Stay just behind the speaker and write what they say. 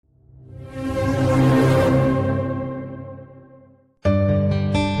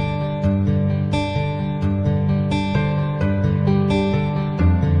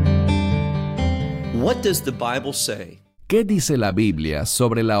What does the Bible say? ¿Qué dice la Biblia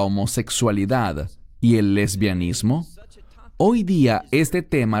sobre la homosexualidad y el lesbianismo? Hoy día este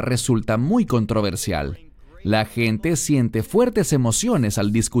tema resulta muy controversial. La gente siente fuertes emociones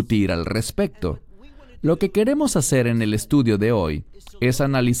al discutir al respecto. Lo que queremos hacer en el estudio de hoy es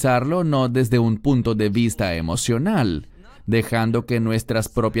analizarlo no desde un punto de vista emocional, dejando que nuestras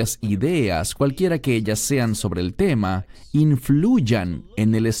propias ideas, cualquiera que ellas sean sobre el tema, influyan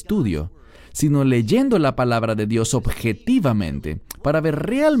en el estudio, sino leyendo la palabra de Dios objetivamente para ver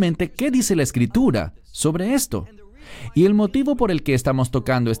realmente qué dice la Escritura sobre esto. Y el motivo por el que estamos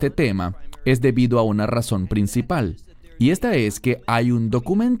tocando este tema es debido a una razón principal. Y esta es que hay un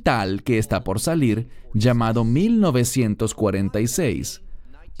documental que está por salir llamado 1946.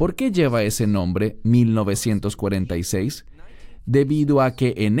 ¿Por qué lleva ese nombre, 1946? Debido a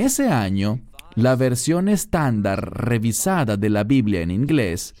que en ese año, la versión estándar revisada de la Biblia en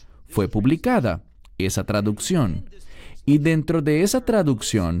inglés fue publicada, esa traducción. Y dentro de esa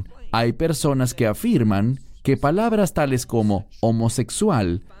traducción hay personas que afirman que palabras tales como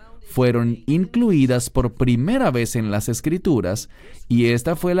homosexual fueron incluidas por primera vez en las Escrituras, y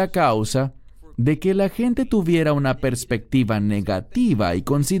esta fue la causa de que la gente tuviera una perspectiva negativa y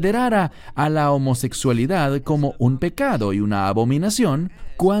considerara a la homosexualidad como un pecado y una abominación,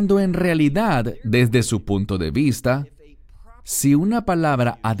 cuando en realidad, desde su punto de vista, si una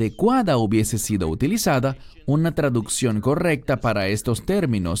palabra adecuada hubiese sido utilizada, una traducción correcta para estos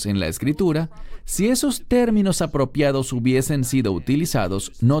términos en la Escritura, si esos términos apropiados hubiesen sido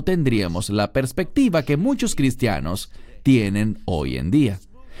utilizados, no tendríamos la perspectiva que muchos cristianos tienen hoy en día.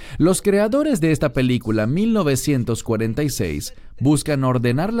 Los creadores de esta película 1946 buscan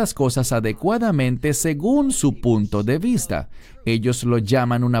ordenar las cosas adecuadamente según su punto de vista. Ellos lo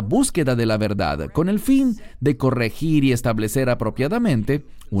llaman una búsqueda de la verdad, con el fin de corregir y establecer apropiadamente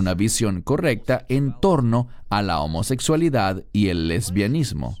una visión correcta en torno a la homosexualidad y el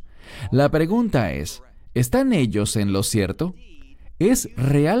lesbianismo. La pregunta es, ¿están ellos en lo cierto? ¿Es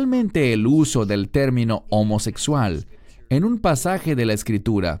realmente el uso del término homosexual en un pasaje de la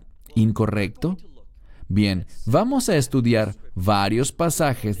Escritura incorrecto? Bien, vamos a estudiar varios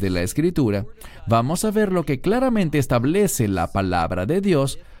pasajes de la Escritura. Vamos a ver lo que claramente establece la palabra de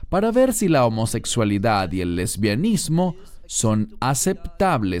Dios para ver si la homosexualidad y el lesbianismo son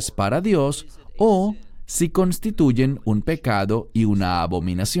aceptables para Dios o si constituyen un pecado y una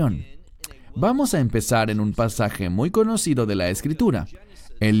abominación. Vamos a empezar en un pasaje muy conocido de la Escritura,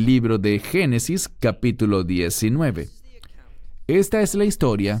 el libro de Génesis, capítulo 19. Esta es la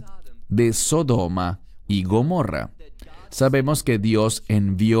historia de Sodoma y Gomorra. Sabemos que Dios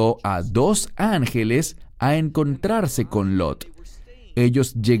envió a 2 ángeles a encontrarse con Lot.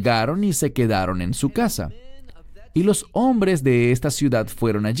 Ellos llegaron y se quedaron en su casa. Y los hombres de esta ciudad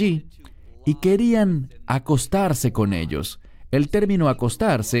fueron allí y querían acostarse con ellos. El término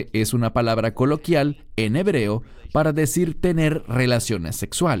acostarse es una palabra coloquial en hebreo para decir tener relaciones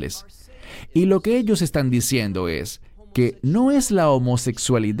sexuales. Y lo que ellos están diciendo es que no es la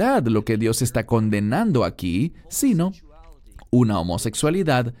homosexualidad lo que Dios está condenando aquí, sino una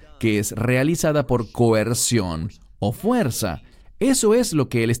homosexualidad que es realizada por coerción o fuerza. Eso es lo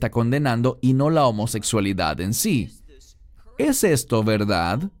que Él está condenando y no la homosexualidad en sí. ¿Es esto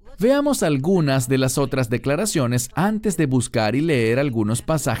verdad? Veamos algunas de las otras declaraciones antes de buscar y leer algunos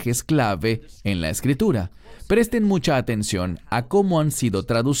pasajes clave en la Escritura. Presten mucha atención a cómo han sido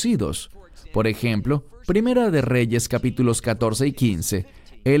traducidos. Por ejemplo, Primera de Reyes capítulos 14 y 15.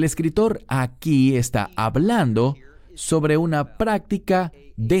 El escritor aquí está hablando sobre una práctica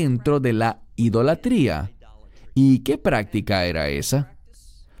dentro de la idolatría. ¿Y qué práctica era esa?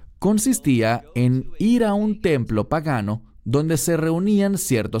 Consistía en ir a un templo pagano donde se reunían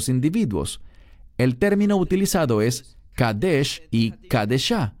ciertos individuos. El término utilizado es Kadesh y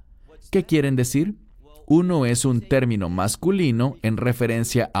Kadeshá. ¿Qué quieren decir? Uno es un término masculino en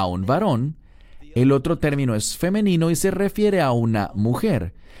referencia a un varón. El otro término es femenino y se refiere a una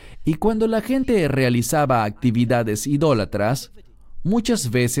mujer. Y cuando la gente realizaba actividades idólatras, muchas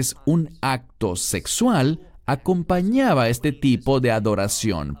veces un acto sexual acompañaba este tipo de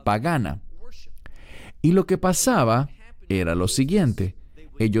adoración pagana. Y lo que pasaba era lo siguiente.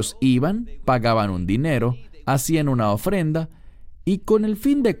 Ellos iban, pagaban un dinero, hacían una ofrenda, y con el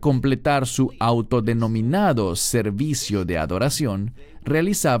fin de completar su autodenominado servicio de adoración,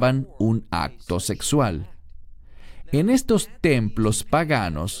 realizaban un acto sexual. En estos templos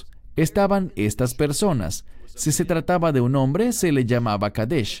paganos estaban estas personas. Si se trataba de un hombre, se le llamaba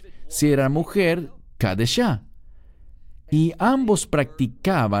Kadesh. Si era mujer, Kadeshá. Y ambos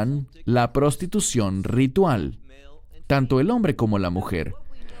practicaban la prostitución ritual, tanto el hombre como la mujer.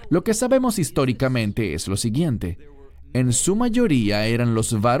 Lo que sabemos históricamente es lo siguiente. En su mayoría eran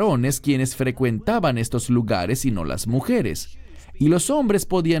los varones quienes frecuentaban estos lugares y no las mujeres. Y los hombres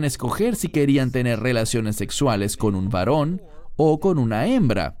podían escoger si querían tener relaciones sexuales con un varón o con una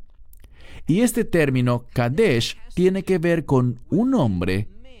hembra. Y este término Kadesh tiene que ver con un hombre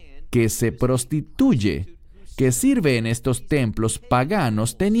que se prostituye, que sirve en estos templos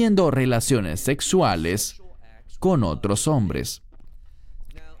paganos teniendo relaciones sexuales con otros hombres.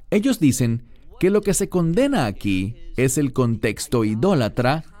 Ellos dicen que lo que se condena aquí es el contexto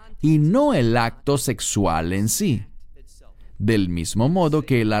idólatra y no el acto sexual en sí. Del mismo modo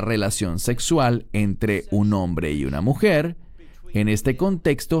que la relación sexual entre un hombre y una mujer, en este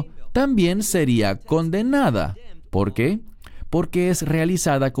contexto también sería condenada. ¿Por qué? Porque es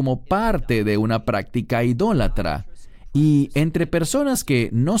realizada como parte de una práctica idólatra y entre personas que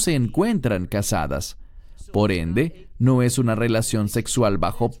no se encuentran casadas. Por ende, no es una relación sexual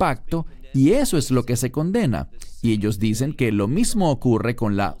bajo pacto y eso es lo que se condena. Y ellos dicen que lo mismo ocurre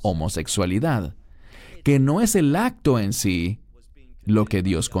con la homosexualidad, que no es el acto en sí lo que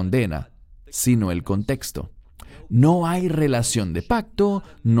Dios condena, sino el contexto. No hay relación de pacto,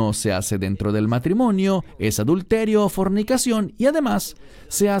 no se hace dentro del matrimonio, es adulterio o fornicación y además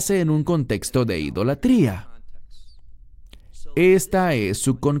se hace en un contexto de idolatría. Esta es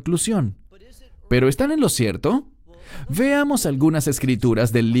su conclusión. ¿Pero están en lo cierto? Veamos algunas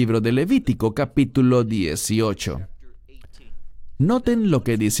escrituras del libro de Levítico, capítulo 18. Noten lo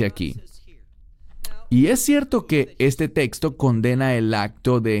que dice aquí. Y es cierto que este texto condena el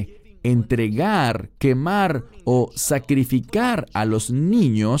acto de entregar, quemar o sacrificar a los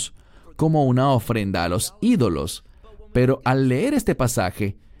niños como una ofrenda a los ídolos. Pero al leer este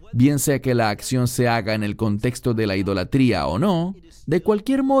pasaje, bien sea que la acción se haga en el contexto de la idolatría o no, de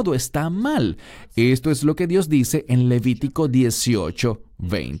cualquier modo está mal. Esto es lo que Dios dice en Levítico 18,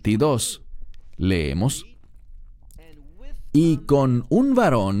 22. Leemos. Y con un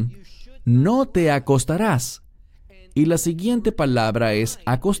varón no te acostarás. Y la siguiente palabra es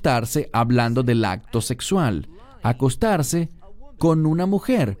acostarse, hablando del acto sexual. Acostarse con una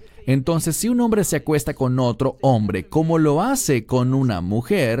mujer. Entonces, si un hombre se acuesta con otro hombre, como lo hace con una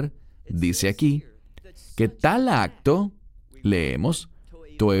mujer, dice aquí, que tal acto, leemos,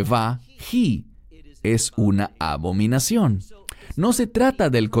 toevá hi, es una abominación. No se trata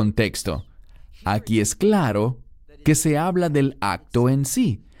del contexto. Aquí es claro que se habla del acto en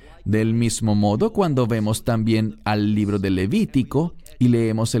sí. Del mismo modo, cuando vemos también al libro de Levítico y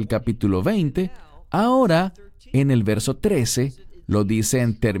leemos el capítulo 20, ahora en el verso 13 lo dice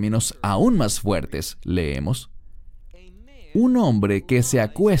en términos aún más fuertes. Leemos, un hombre que se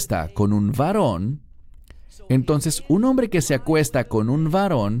acuesta con un varón. Entonces, un hombre que se acuesta con un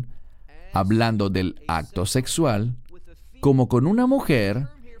varón, hablando del acto sexual, como con una mujer,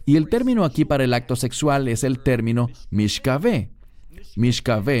 y el término aquí para el acto sexual es el término mishkavé.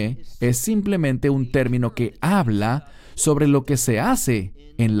 Mishkavé es simplemente un término que habla sobre lo que se hace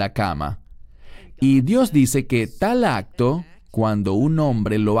en la cama. Y Dios dice que tal acto, cuando un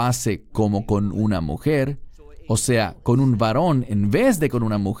hombre lo hace como con una mujer, o sea, con un varón en vez de con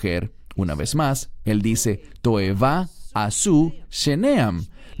una mujer, una vez más, Él dice, toevá asu sheneam,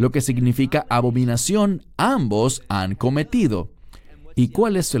 lo que significa abominación, ambos han cometido. ¿Y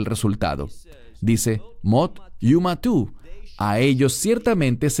cuál es el resultado? Dice, mot yumatu, a ellos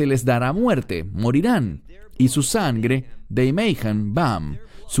ciertamente se les dará muerte, morirán, y su sangre, deimeihan bam,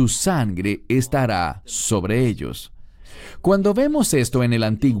 su sangre estará sobre ellos. Cuando vemos esto en el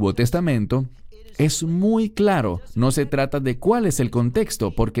Antiguo Testamento, es muy claro, no se trata de cuál es el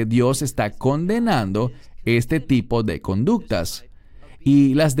contexto, porque Dios está condenando este tipo de conductas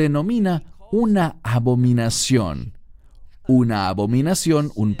y las denomina una abominación. Una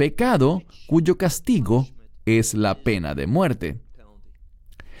abominación, un pecado, cuyo castigo es la pena de muerte.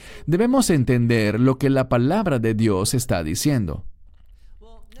 Debemos entender lo que la palabra de Dios está diciendo.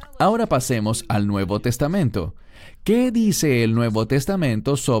 Ahora pasemos al Nuevo Testamento. ¿Qué dice el Nuevo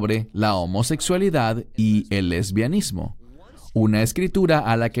Testamento sobre la homosexualidad y el lesbianismo? Una escritura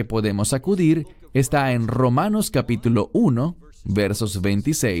a la que podemos acudir está en Romanos capítulo 1, versos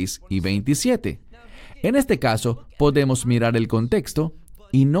 26 y 27. En este caso, podemos mirar el contexto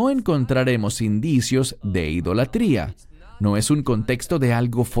y no encontraremos indicios de idolatría. No es un contexto de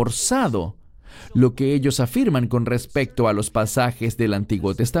algo forzado. Lo que ellos afirman con respecto a los pasajes del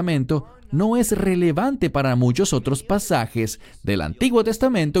Antiguo Testamento no es relevante para muchos otros pasajes del Antiguo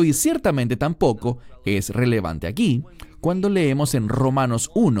Testamento y ciertamente tampoco es relevante aquí cuando leemos en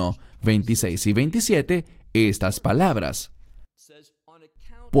Romanos 1, 26 y 27 estas palabras.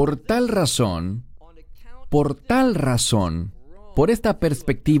 Por tal razón, por esta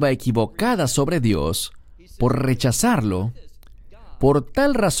perspectiva equivocada sobre Dios, por rechazarlo, por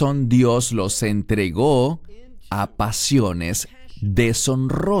tal razón Dios los entregó a pasiones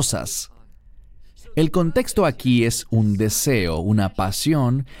deshonrosas. El contexto aquí es un deseo, una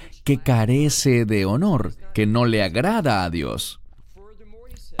pasión que carece de honor, que no le agrada a Dios.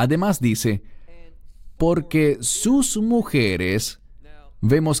 Además dice, porque sus mujeres,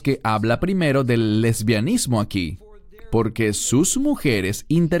 vemos que habla primero del lesbianismo aquí, porque sus mujeres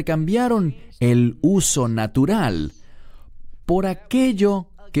intercambiaron el uso natural por aquello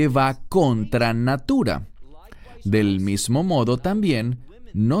que va contra natura. Del mismo modo también,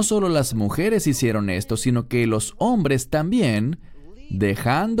 no solo las mujeres hicieron esto, sino que los hombres también,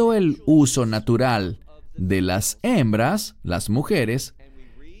 dejando el uso natural de las hembras, las mujeres,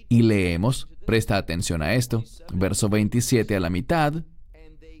 y leemos, presta atención a esto, verso 27 a la mitad,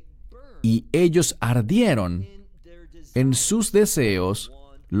 y ellos ardieron en sus deseos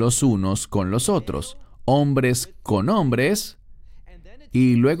los unos con los otros, hombres con hombres,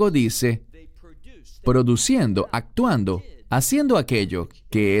 y luego dice, produciendo, actuando, haciendo aquello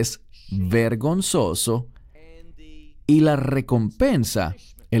que es vergonzoso, y la recompensa,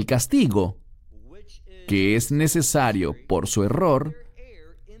 el castigo, que es necesario por su error,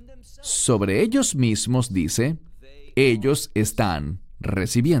 sobre ellos mismos, dice, ellos están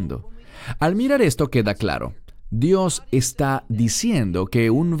recibiendo. Al mirar esto queda claro. Dios está diciendo que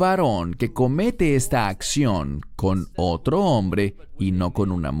un varón que comete esta acción con otro hombre y no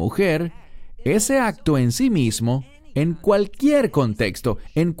con una mujer, ese acto en sí mismo, en cualquier contexto,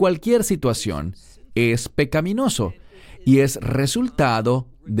 en cualquier situación, es pecaminoso y es resultado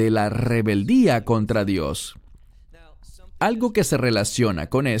de la rebeldía contra Dios. Algo que se relaciona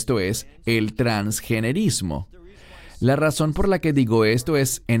con esto es el transgenerismo. La razón por la que digo esto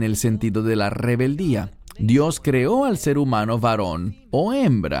es en el sentido de la rebeldía. Dios creó al ser humano varón o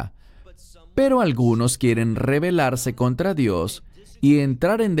hembra, pero algunos quieren rebelarse contra Dios y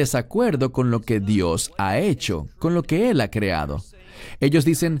entrar en desacuerdo con lo que Dios ha hecho, con lo que Él ha creado. Ellos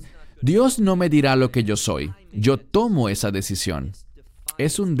dicen, Dios no me dirá lo que yo soy, yo tomo esa decisión.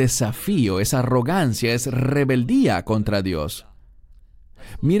 Es un desafío, es arrogancia, es rebeldía contra Dios.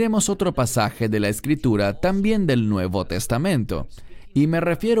 Miremos otro pasaje de la Escritura, también del Nuevo Testamento, y me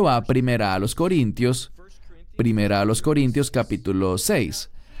refiero a 1 Corintios capítulo 6.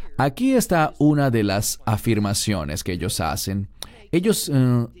 Aquí está una de las afirmaciones que ellos hacen. Ellos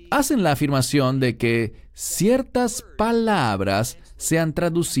hacen la afirmación de que ciertas palabras se han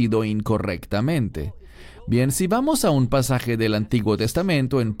traducido incorrectamente. Bien, si vamos a un pasaje del Antiguo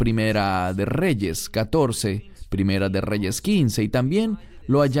Testamento en Primera de Reyes 14, Primera de Reyes 15 y también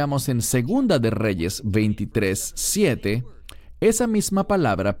lo hallamos en Segunda de Reyes 23, 7, esa misma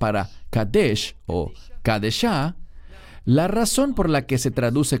palabra para Kadesh o Kadeshá, la razón por la que se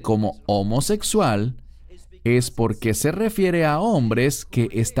traduce como homosexual es porque se refiere a hombres que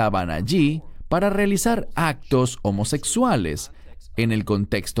estaban allí para realizar actos homosexuales en el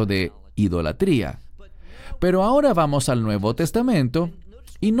contexto de idolatría. Pero ahora vamos al Nuevo Testamento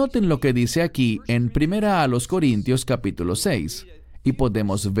y noten lo que dice aquí en 1 Corintios capítulo 6. Y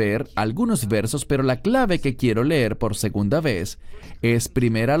podemos ver algunos versos, pero la clave que quiero leer por segunda vez es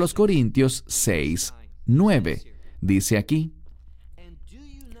 1 Corintios 6, 9. Dice aquí,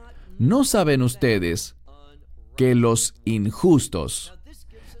 ¿no saben ustedes que los injustos?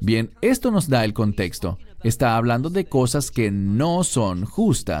 Bien, esto nos da el contexto. Está hablando de cosas que no son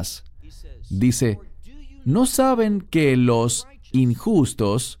justas. Dice, ¿no saben que los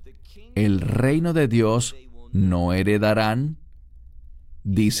injustos el reino de Dios no heredarán?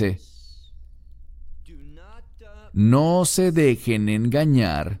 Dice, no se dejen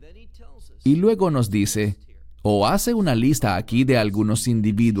engañar. Y luego nos dice, o hace una lista aquí de algunos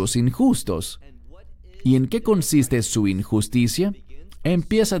individuos injustos. ¿Y en qué consiste su injusticia?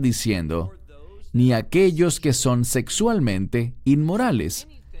 Empieza diciendo, ni aquellos que son sexualmente inmorales.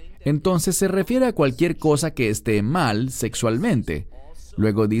 Entonces se refiere a cualquier cosa que esté mal sexualmente.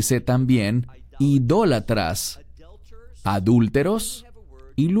 Luego dice también idólatras, adúlteros,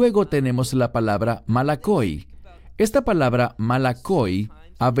 y luego tenemos la palabra malakoi. Esta palabra malakoi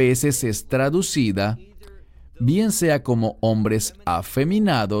a veces es traducida bien sea como hombres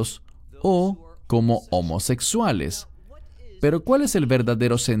afeminados o como homosexuales. Pero ¿cuál es el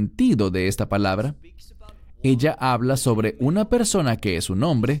verdadero sentido de esta palabra? Ella habla sobre una persona que es un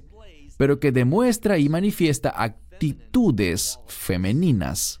hombre, pero que demuestra y manifiesta actitudes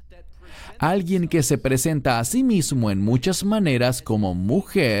femeninas. Alguien que se presenta a sí mismo en muchas maneras como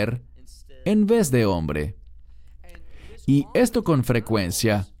mujer en vez de hombre. Y esto con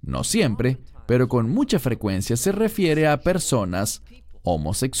frecuencia, no siempre, pero con mucha frecuencia se refiere a personas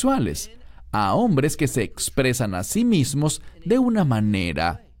homosexuales, a hombres que se expresan a sí mismos de una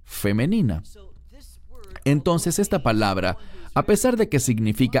manera femenina. Entonces esta palabra, a pesar de que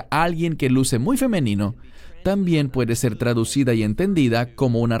significa alguien que luce muy femenino, también puede ser traducida y entendida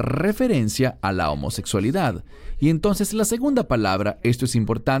como una referencia a la homosexualidad. Y entonces la segunda palabra, esto es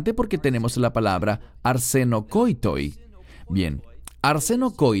importante porque tenemos la palabra arsenokoitoi. Bien,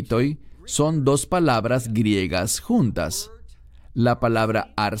 arsenokoitoi son dos palabras griegas juntas. La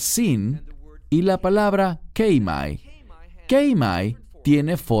palabra arsin y la palabra keimai. Keimai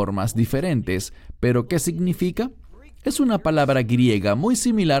tiene formas diferentes, pero ¿qué significa? Es una palabra griega muy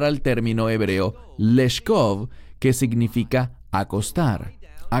similar al término hebreo leshkov, que significa acostar.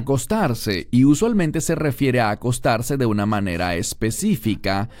 Acostarse, y usualmente se refiere a acostarse de una manera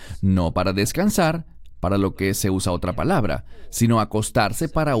específica, no para descansar, para lo que se usa otra palabra, sino acostarse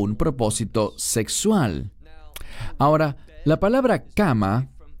para un propósito sexual. Ahora, la palabra kama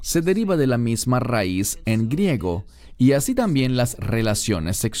se deriva de la misma raíz en griego, y así también las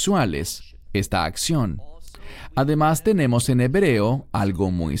relaciones sexuales, esta acción. Además, tenemos en hebreo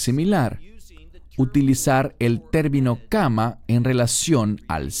algo muy similar: utilizar el término kama en relación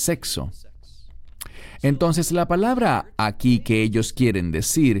al sexo. Entonces, la palabra aquí que ellos quieren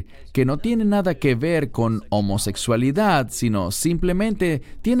decir, que no tiene nada que ver con homosexualidad, sino simplemente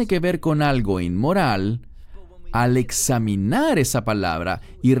tiene que ver con algo inmoral, al examinar esa palabra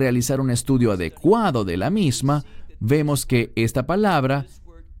y realizar un estudio adecuado de la misma, vemos que esta palabra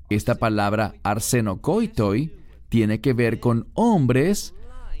arsenokoitoi, tiene que ver con hombres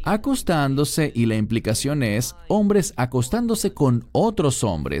acostándose, y la implicación es hombres acostándose con otros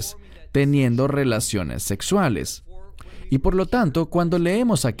hombres, teniendo relaciones sexuales. Y por lo tanto, cuando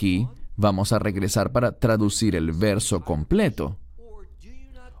leemos aquí, vamos a regresar para traducir el verso completo.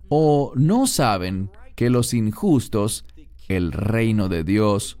 ¿O no saben que los injustos el reino de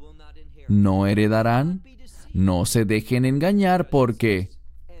Dios no heredarán? No se dejen engañar porque,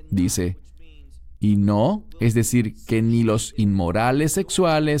 dice, y no, es decir, que ni los inmorales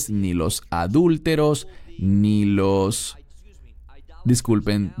sexuales, ni los adúlteros, ni los...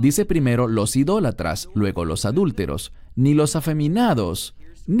 Disculpen, dice primero los idólatras, luego los adúlteros, ni los afeminados,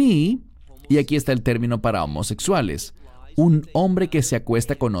 ni, y aquí está el término para homosexuales, un hombre que se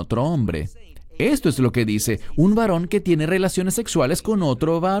acuesta con otro hombre. Esto es lo que dice, un varón que tiene relaciones sexuales con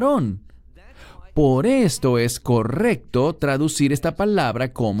otro varón. Por esto es correcto traducir esta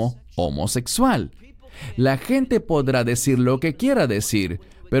palabra como homosexual. La gente podrá decir lo que quiera decir,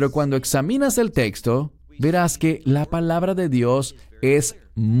 pero cuando examinas el texto, verás que la palabra de Dios es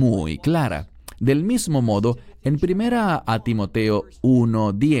muy clara. Del mismo modo, en 1 Timoteo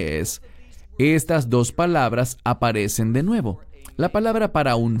 1:10, estas dos palabras aparecen de nuevo. La palabra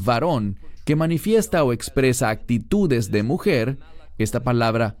para un varón que manifiesta o expresa actitudes de mujer, esta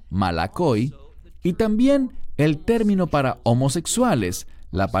palabra malakoi, y también el término para homosexuales,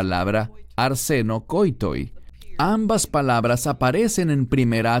 la palabra arsenokoitoi. Ambas palabras aparecen en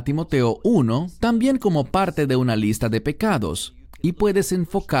 1 Timoteo 1 también como parte de una lista de pecados, y puedes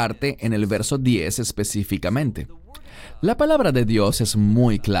enfocarte en el verso 10 específicamente. La palabra de Dios es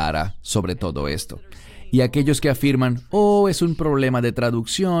muy clara sobre todo esto. Y aquellos que afirman, es un problema de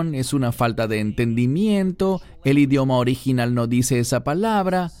traducción, es una falta de entendimiento, el idioma original no dice esa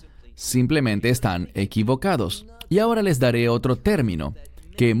palabra, simplemente están equivocados. Y ahora les daré otro término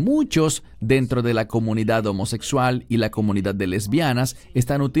que muchos dentro de la comunidad homosexual y la comunidad de lesbianas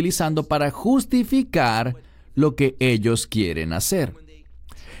están utilizando para justificar lo que ellos quieren hacer.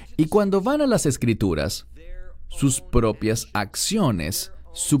 Y cuando van a las Escrituras, sus propias acciones,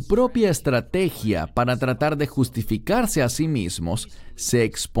 su propia estrategia para tratar de justificarse a sí mismos, se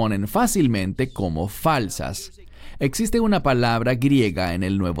exponen fácilmente como falsas. Existe una palabra griega en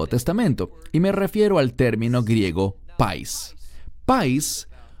el Nuevo Testamento, y me refiero al término griego pais. Pais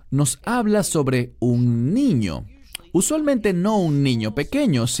nos habla sobre un niño, usualmente no un niño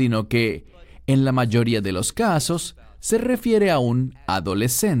pequeño, sino que, en la mayoría de los casos, se refiere a un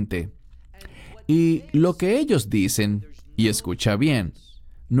adolescente. Y lo que ellos dicen, y escucha bien,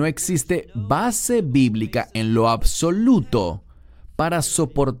 no existe base bíblica en lo absoluto para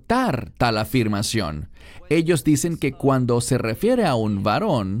soportar tal afirmación. Ellos dicen que cuando se refiere a un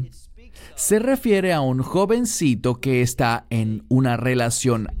varón, se refiere a un jovencito que está en una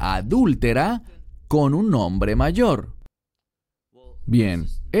relación adúltera con un hombre mayor. Bien,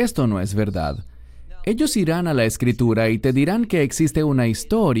 esto no es verdad. Ellos irán a la Escritura y te dirán que existe una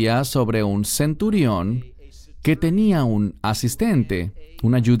historia sobre un centurión que tenía un asistente,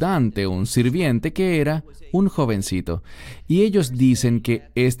 un ayudante, un sirviente que era un jovencito. Y ellos dicen que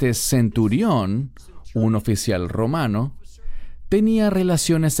este centurión, un oficial romano, tenía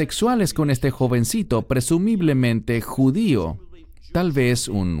relaciones sexuales con este jovencito, presumiblemente judío, tal vez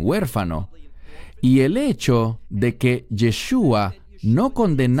un huérfano. Y el hecho de que Yeshua no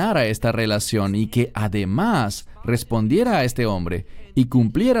condenara esta relación y que además respondiera a este hombre y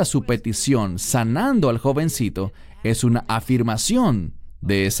cumpliera su petición sanando al jovencito, es una afirmación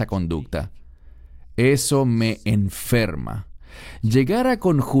de esa conducta. Eso me enferma. Llegar a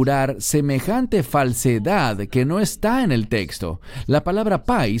conjurar semejante falsedad que no está en el texto. La palabra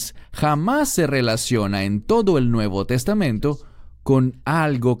pais jamás se relaciona en todo el Nuevo Testamento con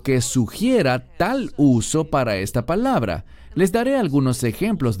algo que sugiera tal uso para esta palabra. Les daré algunos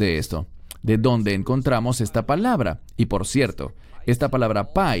ejemplos de esto, de dónde encontramos esta palabra. Y por cierto, esta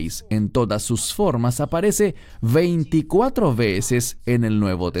palabra pais en todas sus formas aparece 24 veces en el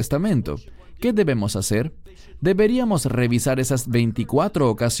Nuevo Testamento. ¿Qué debemos hacer? Deberíamos revisar esas 24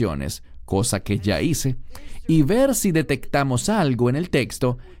 ocasiones, cosa que ya hice, y ver si detectamos algo en el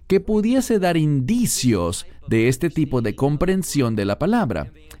texto que pudiese dar indicios de este tipo de comprensión de la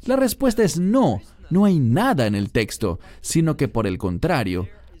palabra. La respuesta es no, no hay nada en el texto, sino que por el contrario,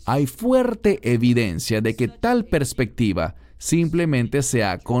 hay fuerte evidencia de que tal perspectiva simplemente se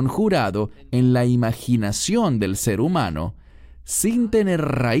ha conjurado en la imaginación del ser humano, sin tener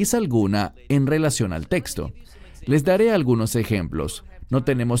raíz alguna en relación al texto. Les daré algunos ejemplos. No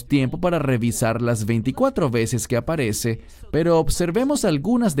tenemos tiempo para revisar las 24 veces que aparece, pero observemos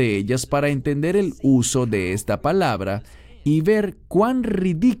algunas de ellas para entender el uso de esta palabra y ver cuán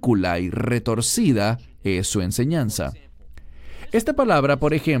ridícula y retorcida es su enseñanza. Esta palabra,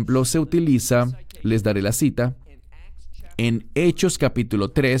 por ejemplo, se utiliza, les daré la cita, en Hechos capítulo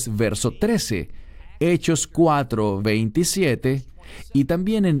 3, verso 13, Hechos 4, 27 y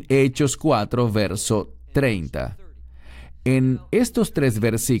también en Hechos 4, verso 30. En estos 3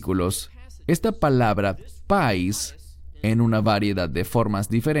 versículos, esta palabra pais, en una variedad de formas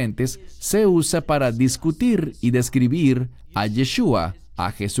diferentes, se usa para discutir y describir a Yeshua,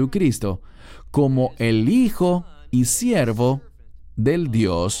 a Jesucristo, como el Hijo y siervo del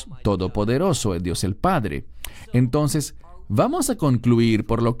Dios Todopoderoso, el Dios el Padre. Entonces, vamos a concluir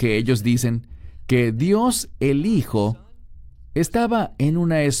por lo que ellos dicen, que Dios el Hijo estaba en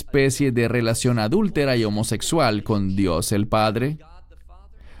una especie de relación adúltera y homosexual con Dios el Padre.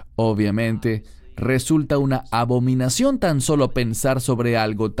 Obviamente, resulta una abominación tan solo pensar sobre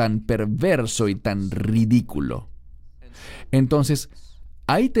algo tan perverso y tan ridículo. Entonces,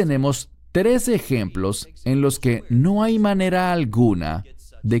 ahí tenemos 3 ejemplos en los que no hay manera alguna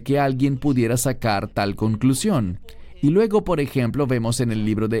de que alguien pudiera sacar tal conclusión. Y luego, por ejemplo, vemos en el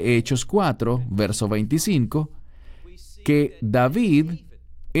libro de Hechos 4, verso 25, que David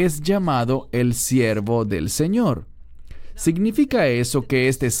es llamado el siervo del Señor. ¿Significa eso que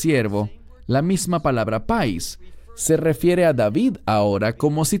este siervo, la misma palabra pais, se refiere a David ahora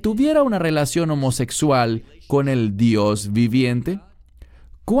como si tuviera una relación homosexual con el Dios viviente?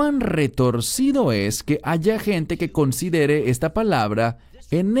 ¿Cuán retorcido es que haya gente que considere esta palabra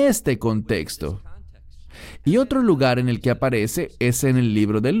en este contexto? Y otro lugar en el que aparece es en el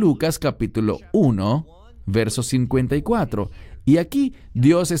libro de Lucas, capítulo 1, verso 54. Y aquí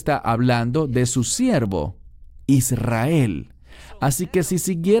Dios está hablando de su siervo, Israel. Así que si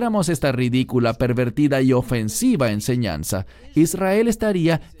siguiéramos esta ridícula, pervertida y ofensiva enseñanza, Israel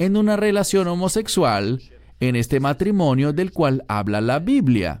estaría en una relación homosexual en este matrimonio del cual habla la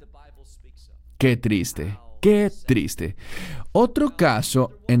Biblia. ¡Qué triste! ¡Qué triste! Otro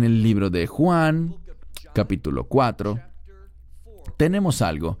caso en el libro de Juan, capítulo 4, tenemos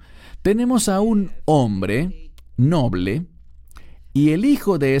algo. Tenemos a un hombre noble, y el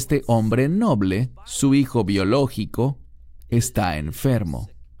hijo de este hombre noble, su hijo biológico, está enfermo.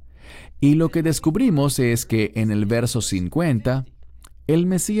 Y lo que descubrimos es que en el verso 50, el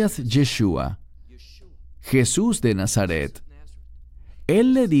Mesías Yeshua, Jesús de Nazaret,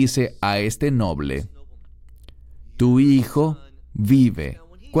 él le dice a este noble, tu hijo vive.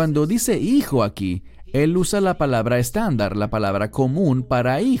 Cuando dice hijo aquí, él usa la palabra estándar, la palabra común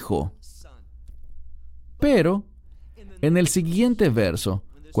para hijo. Pero, en el siguiente verso,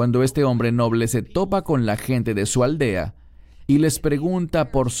 cuando este hombre noble se topa con la gente de su aldea y les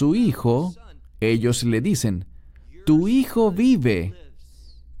pregunta por su hijo, ellos le dicen, tu hijo vive.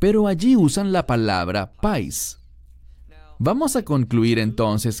 Pero allí usan la palabra pais. Vamos a concluir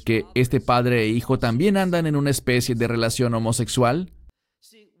entonces que este padre e hijo también andan en una especie de relación homosexual.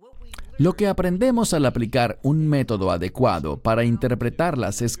 Lo que aprendemos al aplicar un método adecuado para interpretar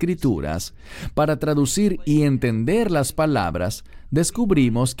las Escrituras, para traducir y entender las palabras,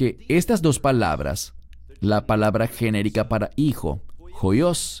 descubrimos que estas dos palabras, la palabra genérica para hijo,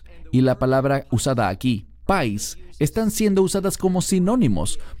 hoios, y la palabra usada aquí, pais, están siendo usadas como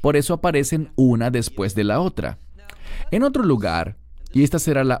sinónimos, por eso aparecen una después de la otra. En otro lugar, y esta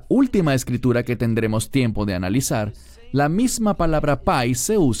será la última escritura que tendremos tiempo de analizar, la misma palabra pais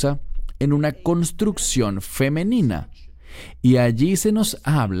se usa en una construcción femenina. Y allí se nos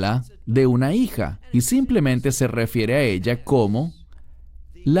habla de una hija, y simplemente se refiere a ella como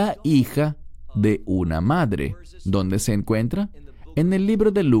la hija de una madre. ¿Dónde se encuentra? En el libro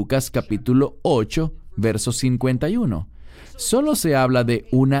de Lucas capítulo 8, verso 51. Solo se habla de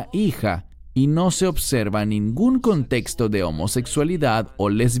una hija y no se observa ningún contexto de homosexualidad o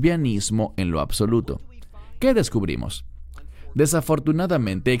lesbianismo en lo absoluto. ¿Qué descubrimos?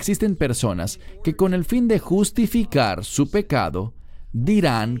 Desafortunadamente existen personas que con el fin de justificar su pecado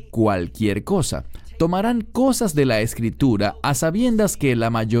dirán cualquier cosa. Tomarán cosas de la Escritura a sabiendas que la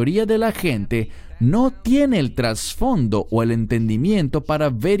mayoría de la gente no tiene el trasfondo o el entendimiento para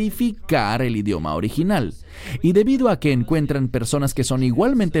verificar el idioma original. Y debido a que encuentran personas que son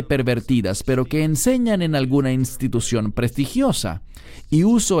igualmente pervertidas, pero que enseñan en alguna institución prestigiosa, y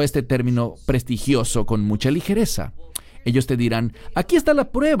uso este término prestigioso con mucha ligereza, ellos te dirán, aquí está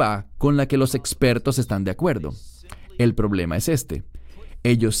la prueba con la que los expertos están de acuerdo. El problema es este.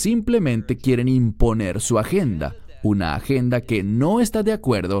 Ellos simplemente quieren imponer su agenda, una agenda que no está de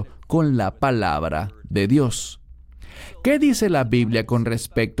acuerdo con la palabra de Dios. ¿Qué dice la Biblia con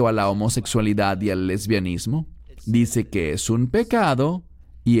respecto a la homosexualidad y al lesbianismo? Dice que es un pecado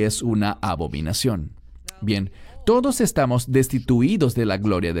y es una abominación. Bien, todos estamos destituidos de la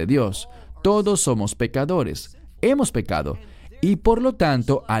gloria de Dios. Todos somos pecadores. Hemos pecado. Y por lo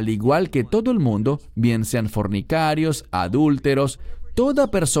tanto, al igual que todo el mundo, bien sean fornicarios, adúlteros,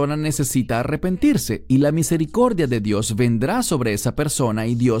 toda persona necesita arrepentirse y la misericordia de Dios vendrá sobre esa persona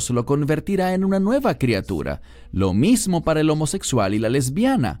y Dios lo convertirá en una nueva criatura. Lo mismo para el homosexual y la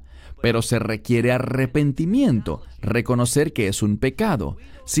lesbiana. Pero se requiere arrepentimiento, reconocer que es un pecado.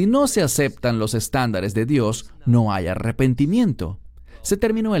 Si no se aceptan los estándares de Dios, no hay arrepentimiento. Se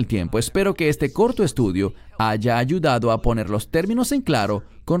terminó el tiempo. Espero que este corto estudio haya ayudado a poner los términos en claro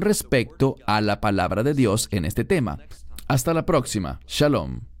con respecto a la palabra de Dios en este tema. Hasta la próxima.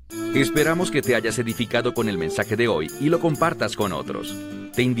 Shalom. Esperamos que te hayas edificado con el mensaje de hoy y lo compartas con otros.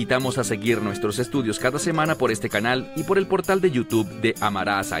 Te invitamos a seguir nuestros estudios cada semana por este canal y por el portal de YouTube de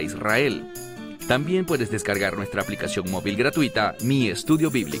Amarás a Israel. También puedes descargar nuestra aplicación móvil gratuita, Mi Estudio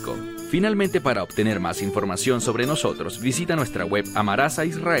Bíblico. Finalmente, para obtener más información sobre nosotros, visita nuestra web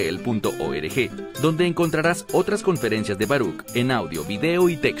amarasaisrael.org, donde encontrarás otras conferencias de Baruch en audio, video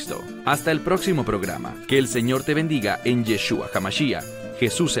y texto. Hasta el próximo programa. Que el Señor te bendiga en Yeshua HaMashiach,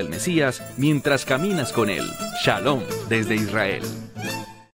 Jesús el Mesías, mientras caminas con Él. Shalom desde Israel.